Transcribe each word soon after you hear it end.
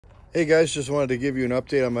Hey guys, just wanted to give you an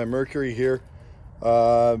update on my Mercury here.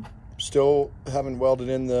 Still haven't welded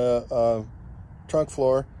in the trunk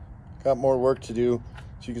floor. Got more work to do.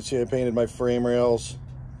 So you can see I painted my frame rails.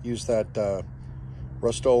 Used that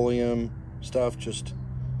Rust-Oleum stuff just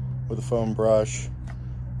with a foam brush.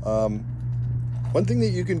 One thing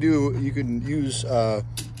that you can do, you can use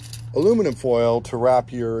aluminum foil to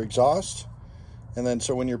wrap your exhaust. And then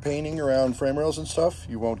so when you're painting around frame rails and stuff,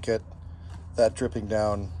 you won't get that dripping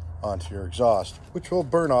down onto your exhaust, which will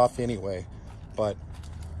burn off anyway. But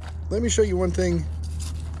let me show you one thing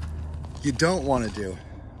you don't want to do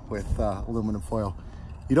with aluminum foil.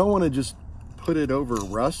 You don't want to just put it over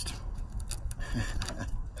rust.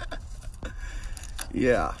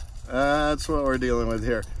 Yeah, that's what we're dealing with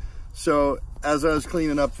here. So as I was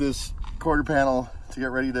cleaning up this quarter panel to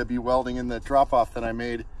get ready to be welding in the drop-off that I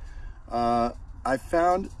made, I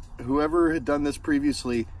found whoever had done this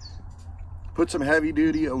previously put some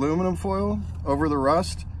heavy-duty aluminum foil over the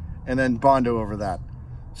rust and then Bondo over that.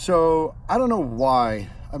 So I don't know why.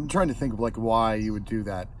 I'm trying to think of like why you would do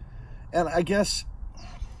that. And I guess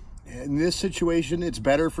in this situation, it's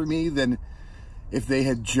better for me than if they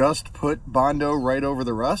had just put Bondo right over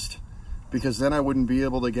the rust, because then I wouldn't be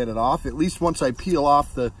able to get it off. At least once I peel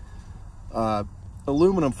off the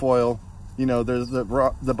aluminum foil, you know,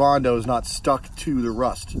 the Bondo is not stuck to the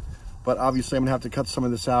rust. But obviously I'm gonna have to cut some of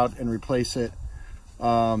this out and replace it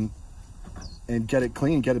and get it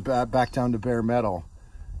clean, get it back down to bare metal.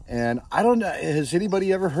 And I don't know, has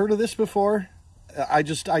anybody ever heard of this before? I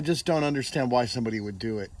just don't understand why somebody would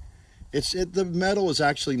do it. The metal is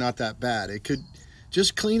actually not that bad. It could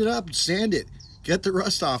just clean it up, sand it, get the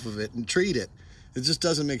rust off of it and treat it. It just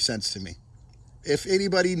doesn't make sense to me. If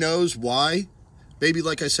anybody knows why, maybe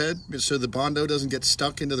like I said, so the Bondo doesn't get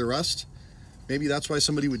stuck into the rust, maybe that's why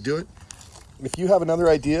somebody would do it. If you have another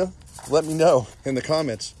idea, let me know in the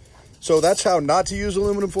comments. So that's how not to use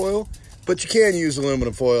aluminum foil, but you can use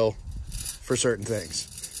aluminum foil for certain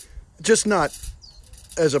things. Just not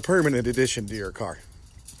as a permanent addition to your car.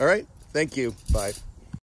 All right, thank you, bye.